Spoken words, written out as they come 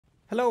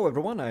Hello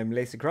everyone, I'm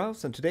Lazy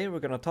Grouse, and today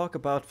we're gonna talk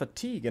about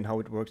fatigue and how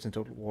it works in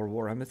Total War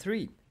Warhammer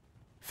 3.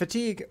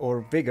 Fatigue,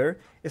 or Vigor,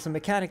 is a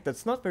mechanic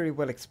that's not very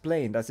well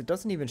explained as it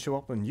doesn't even show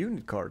up on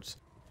unit cards.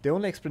 The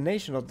only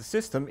explanation of the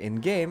system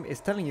in-game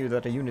is telling you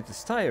that a unit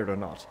is tired or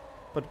not.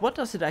 But what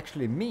does it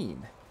actually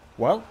mean?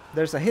 Well,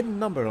 there's a hidden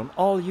number on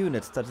all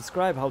units that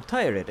describe how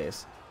tired it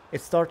is.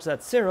 It starts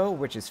at 0,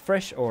 which is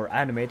fresh or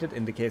animated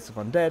in the case of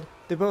undead.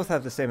 They both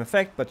have the same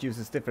effect but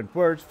uses different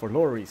words for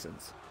lore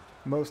reasons.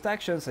 Most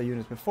actions a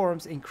unit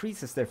performs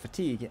increases their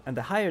fatigue, and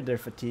the higher their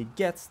fatigue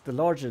gets, the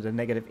larger the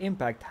negative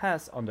impact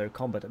has on their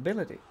combat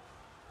ability.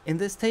 In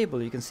this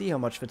table you can see how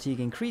much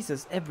fatigue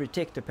increases every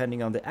tick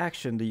depending on the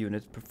action the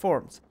unit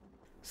performs.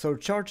 So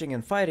charging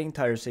and fighting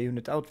tires a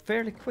unit out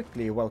fairly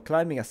quickly, while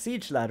climbing a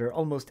siege ladder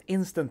almost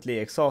instantly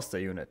exhausts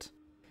a unit.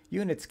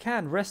 Units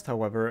can rest,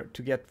 however,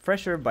 to get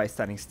fresher by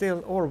standing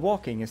still or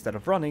walking instead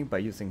of running by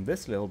using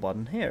this little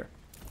button here.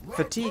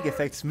 Fatigue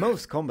affects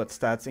most combat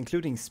stats,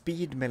 including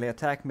speed, melee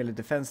attack, melee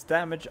defense,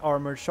 damage,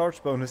 armor,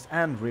 charge bonus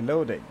and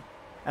reloading.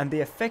 And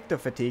the effect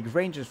of fatigue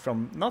ranges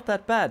from not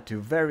that bad to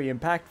very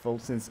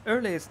impactful, since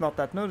early it's not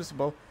that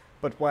noticeable,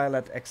 but while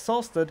at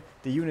exhausted,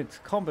 the unit's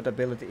combat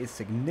ability is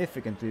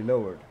significantly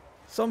lowered.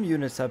 Some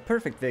units have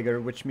perfect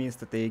vigor, which means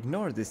that they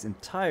ignore this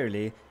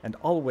entirely and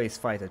always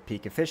fight at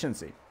peak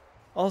efficiency.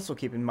 Also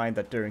keep in mind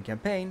that during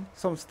campaign,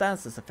 some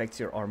stances affects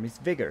your army's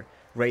vigor.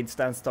 Raid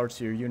stance starts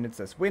your units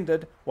as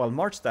winded, while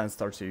march stance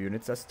starts your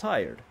units as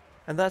tired.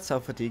 And that's how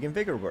fatigue and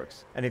vigor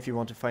works. And if you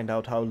want to find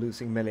out how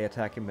losing melee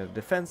attack and melee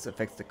defense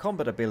affects the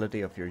combat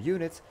ability of your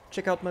units,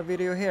 check out my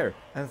video here.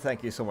 And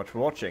thank you so much for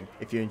watching.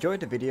 If you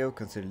enjoyed the video,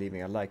 consider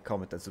leaving a like,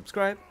 comment and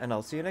subscribe, and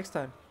I'll see you next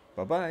time.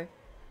 Bye bye!